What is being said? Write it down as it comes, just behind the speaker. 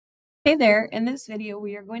Hey there, in this video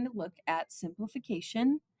we are going to look at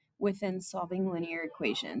simplification within solving linear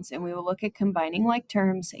equations, and we will look at combining like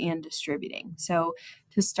terms and distributing. So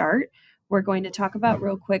to start, we're going to talk about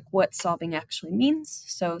real quick what solving actually means.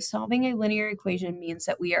 So solving a linear equation means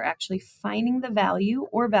that we are actually finding the value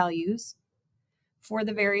or values for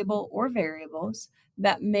the variable or variables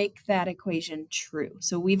that make that equation true.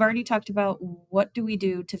 So we've already talked about what do we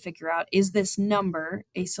do to figure out, is this number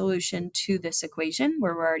a solution to this equation,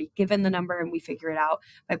 where we're already given the number and we figure it out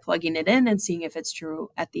by plugging it in and seeing if it's true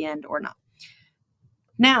at the end or not.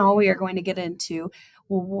 Now we are going to get into,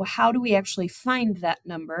 well, how do we actually find that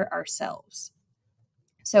number ourselves?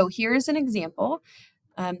 So here's an example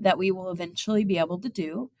that we will eventually be able to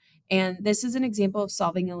do. And this is an example of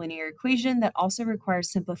solving a linear equation that also requires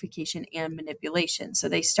simplification and manipulation. So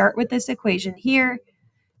they start with this equation here.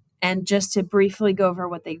 And just to briefly go over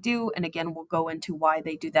what they do, and again, we'll go into why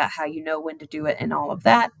they do that, how you know when to do it, and all of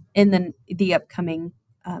that in the upcoming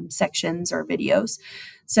sections or videos.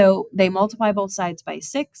 So they multiply both sides by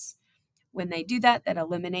 6. When they do that, that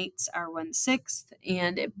eliminates our 1/6,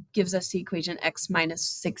 and it gives us the equation x minus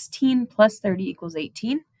 16 plus 30 equals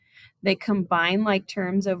 18. They combine like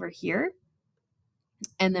terms over here.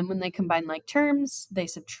 And then when they combine like terms, they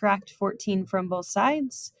subtract 14 from both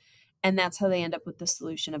sides. And that's how they end up with the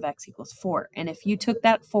solution of x equals 4. And if you took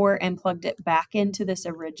that 4 and plugged it back into this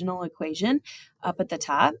original equation up at the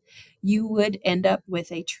top, you would end up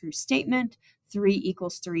with a true statement, 3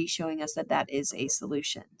 equals 3, showing us that that is a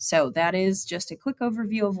solution. So that is just a quick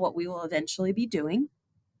overview of what we will eventually be doing.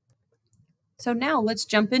 So now let's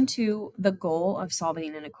jump into the goal of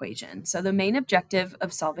solving an equation. So the main objective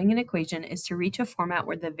of solving an equation is to reach a format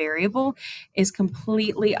where the variable is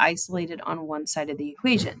completely isolated on one side of the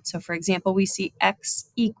equation. So for example, we see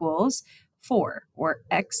x equals 4, or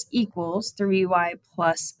x equals 3y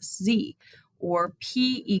plus z, or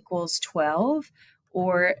p equals 12,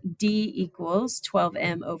 or d equals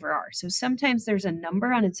 12m over r. So sometimes there's a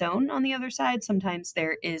number on its own on the other side. Sometimes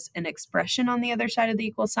there is an expression on the other side of the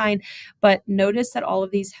equal sign. But notice that all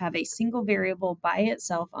of these have a single variable by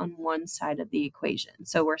itself on one side of the equation.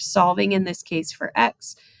 So we're solving in this case for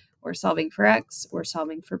x, we're solving for x, we're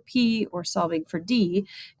solving for p, or solving for d,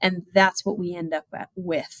 and that's what we end up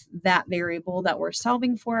with, that variable that we're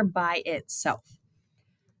solving for by itself.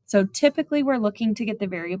 So typically we're looking to get the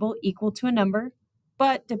variable equal to a number,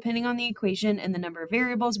 but depending on the equation and the number of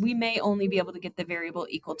variables, we may only be able to get the variable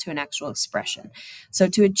equal to an actual expression. So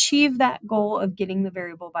to achieve that goal of getting the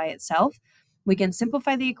variable by itself, we can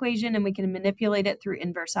simplify the equation and we can manipulate it through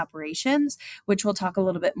inverse operations, which we'll talk a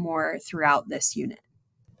little bit more throughout this unit.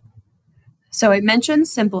 So I mentioned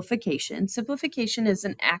simplification. Simplification is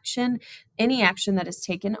an action, any action that is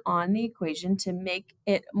taken on the equation to make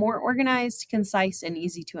it more organized, concise, and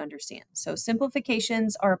easy to understand. So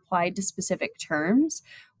simplifications are applied to specific terms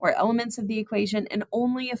or elements of the equation and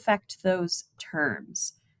only affect those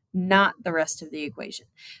terms, not the rest of the equation.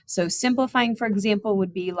 So simplifying, for example,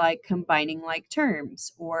 would be like combining like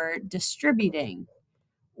terms, or distributing,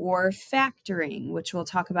 or factoring, which we'll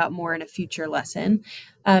talk about more in a future lesson.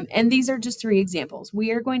 And these are just 3 examples. We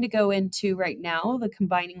are going to go into right now the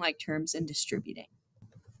combining like terms and distributing.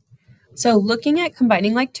 So looking at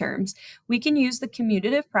combining like terms, we can use the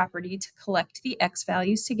commutative property to collect the x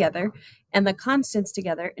values together and the constants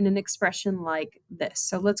together in an expression like this.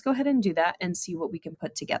 So let's go ahead and do that and see what we can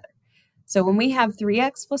put together. So when we have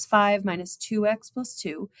 3x plus 5 minus 2x plus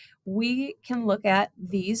 2, we can look at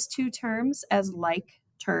these 2 terms as like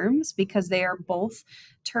terms because they are both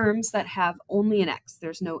terms that have only an x.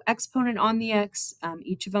 There's no exponent on the x.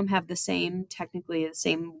 Each of them have the same, technically the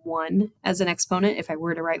same 1 as an exponent if I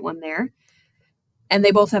were to write one there. And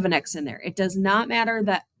they both have an x in there. It does not matter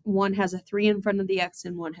that one has a 3 in front of the x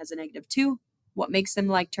and one has a -2. What makes them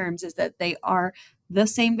like terms is that they are the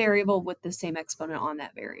same variable with the same exponent on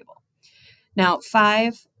that variable. Now,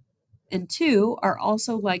 5 and 2 are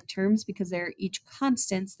also like terms because they're each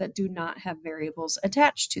constants that do not have variables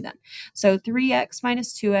attached to them. So 3x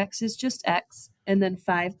minus 2x is just x, and then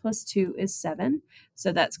 5 plus 2 is 7.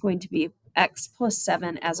 So that's going to be x plus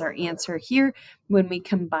 7 as our answer here when we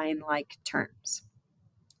combine like terms.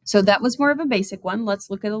 So that was more of a basic one. Let's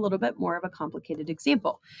look at a little bit more of a complicated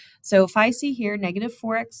example. So if I see here negative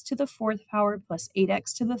 4x to the 4th power plus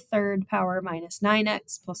 8x to the 3rd power minus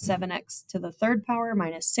 9x plus 7x to the 3rd power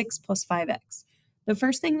minus 6 plus 5x. The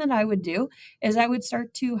first thing that I would do is I would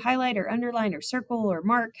start to highlight or underline or circle or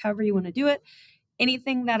mark, however you want to do it,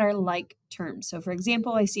 anything that are like terms. So for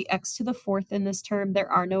example, I see x to the 4th in this term.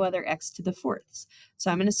 There are no other x to the 4ths. So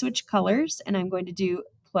I'm going to switch colors and I'm going to do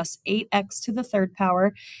plus 8x to the 3rd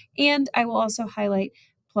power. And I will also highlight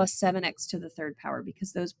plus 7x to the third power,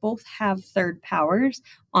 because those both have third powers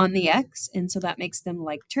on the x, and so that makes them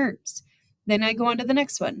like terms. Then I go on to the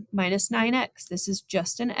next one, minus 9x. This is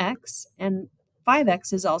just an x, and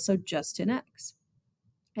 5x is also just an x.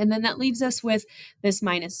 And then that leaves us with this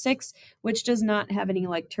minus 6, which does not have any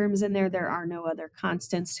like terms in there. There are no other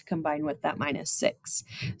constants to combine with that minus 6.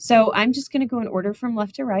 So I'm just going to go in order from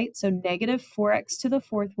left to right. So negative 4x to the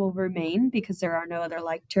fourth will remain because there are no other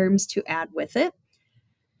like terms to add with it.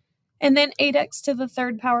 And then 8x to the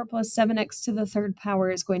third power plus 7x to the third power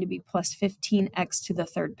is going to be plus 15x to the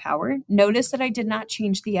third power. Notice that I did not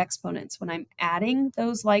change the exponents. When I'm adding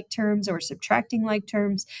those like terms or subtracting like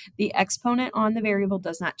terms, the exponent on the variable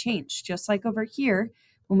does not change. Just like over here,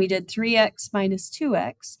 when we did 3x minus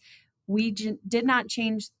 2x, we did not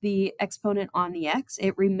change the exponent on the x.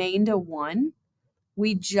 It remained a 1.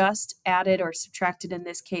 We just added or subtracted, in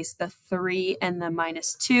this case, the 3 and the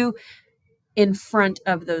minus 2 in front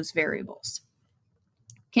of those variables.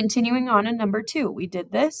 Continuing on in number 2, we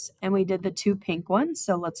did this and we did the 2 pink ones.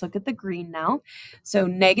 So let's look at the green now. So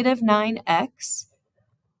negative 9x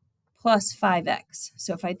plus 5x.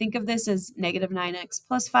 So if I think of this as negative 9x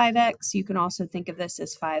plus 5x, you can also think of this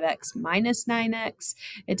as 5x minus 9x.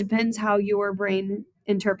 It depends how your brain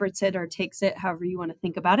interprets it or takes it, however you want to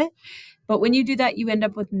think about it. But when you do that, you end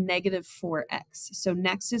up with negative 4x. So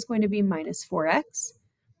next is going to be minus 4x.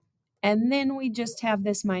 And then we just have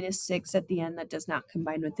this minus 6 at the end that does not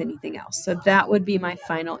combine with anything else. So that would be my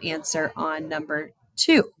final answer on number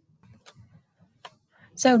 2.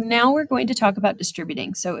 So now we're going to talk about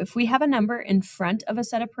distributing. So if we have a number in front of a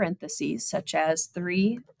set of parentheses, such as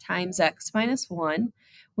 3 times x minus 1,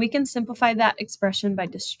 we can simplify that expression by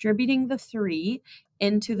distributing the 3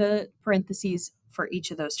 into the parentheses for each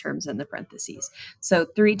of those terms in the parentheses. So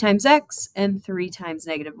 3 times x and 3 times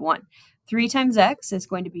negative 1. 3 times x is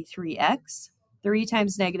going to be 3x. 3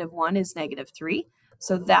 times negative 1 is negative 3.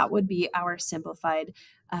 So that would be our simplified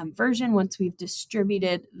version once we've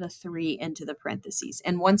distributed the 3 into the parentheses.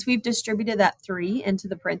 And once we've distributed that 3 into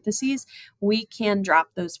the parentheses, we can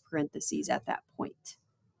drop those parentheses at that point.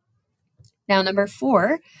 Now, number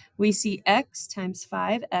 4, we see x times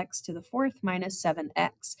 5x to the fourth minus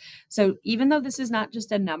 7x. So even though this is not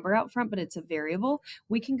just a number out front, but it's a variable,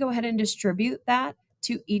 we can go ahead and distribute that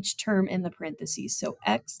to each term in the parentheses. So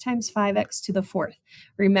x times 5x to the fourth.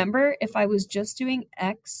 Remember, if I was just doing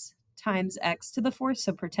x times x to the fourth,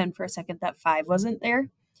 so pretend for a second that 5 wasn't there,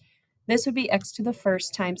 this would be x to the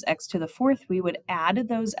first times x to the fourth. We would add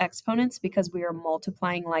those exponents because we are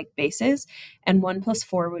multiplying like bases, and 1 plus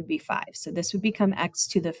 4 would be 5. So this would become x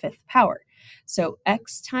to the fifth power. So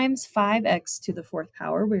x times 5x to the fourth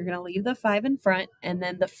power, we're going to leave the 5 in front, and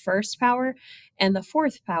then the first power and the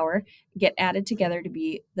fourth power get added together to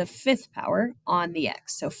be the fifth power on the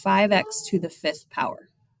x. So 5x to the fifth power.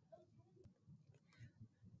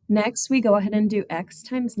 Next, we go ahead and do x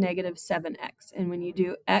times negative 7x. And when you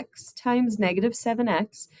do x times negative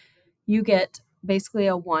 7x, you get basically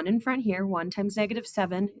a 1 in front here. 1 times negative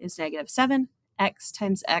 7 is negative 7. X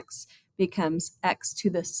times x becomes x to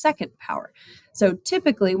the second power. So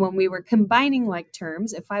typically when we were combining like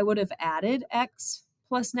terms, if I would have added x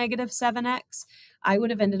plus negative 7x, I would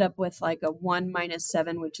have ended up with like a 1 minus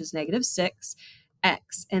 7, which is negative 6,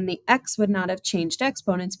 x. And the x would not have changed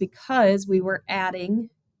exponents because we were adding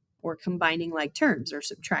or combining like terms or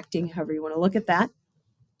subtracting, however you want to look at that.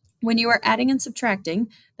 When you are adding and subtracting,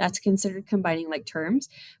 that's considered combining like terms.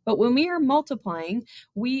 But when we are multiplying,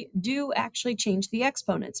 we do actually change the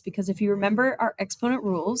exponents, because if you remember our exponent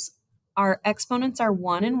rules, our exponents are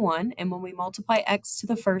 1 and 1. And when we multiply x to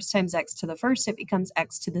the first times x to the first, it becomes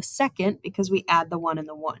x to the second because we add the 1 and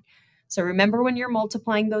the 1. So remember, when you're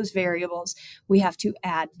multiplying those variables, we have to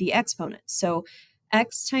add the exponents. So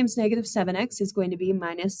x times negative 7x is going to be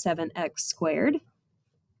minus 7x squared.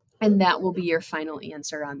 And that will be your final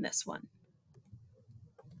answer on this one.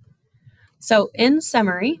 So in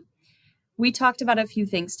summary, we talked about a few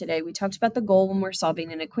things today. We talked about the goal when we're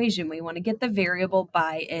solving an equation. We want to get the variable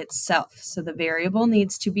by itself. So the variable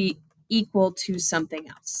needs to be equal to something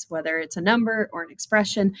else, whether it's a number or an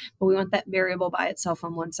expression, but we want that variable by itself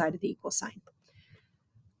on one side of the equal sign.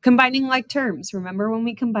 Combining like terms. Remember when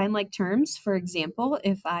we combine like terms? For example,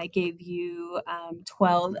 if I gave you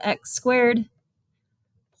 12x squared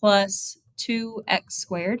plus 2x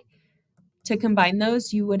squared, to combine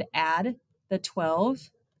those, you would add the 12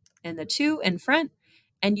 and the 2 in front,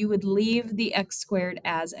 and you would leave the x squared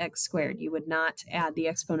as x squared. You would not add the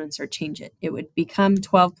exponents or change it. It would become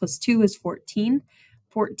 12 plus 2 is 14,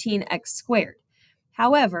 14x squared.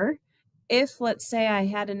 However, if, let's say, I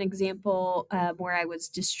had an example where I was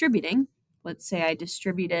distributing, let's say I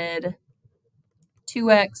distributed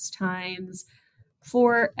 2x times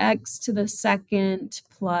 4x to the second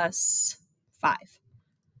plus 5.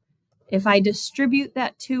 If I distribute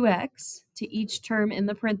that 2x to each term in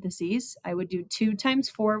the parentheses, I would do 2 times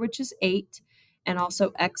 4, which is 8, and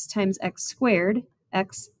also x times x squared.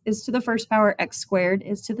 X is to the first power, x squared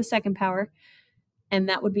is to the second power, and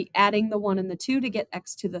that would be adding the 1 and the 2 to get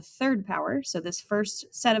x to the third power. So this first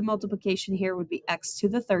set of multiplication here would be x to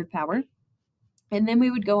the third power. And then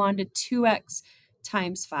we would go on to 2x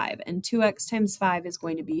times 5, and 2x times 5 is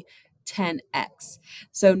going to be 10x.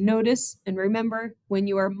 So notice and remember, when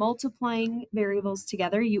you are multiplying variables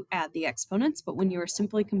together, you add the exponents, but when you are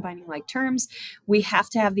simply combining like terms, we have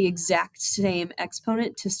to have the exact same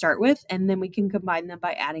exponent to start with, and then we can combine them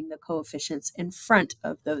by adding the coefficients in front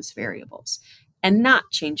of those variables and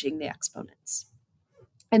not changing the exponents.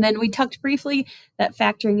 And then we talked briefly that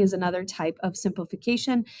factoring is another type of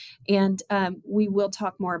simplification, and we will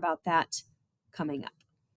talk more about that coming up.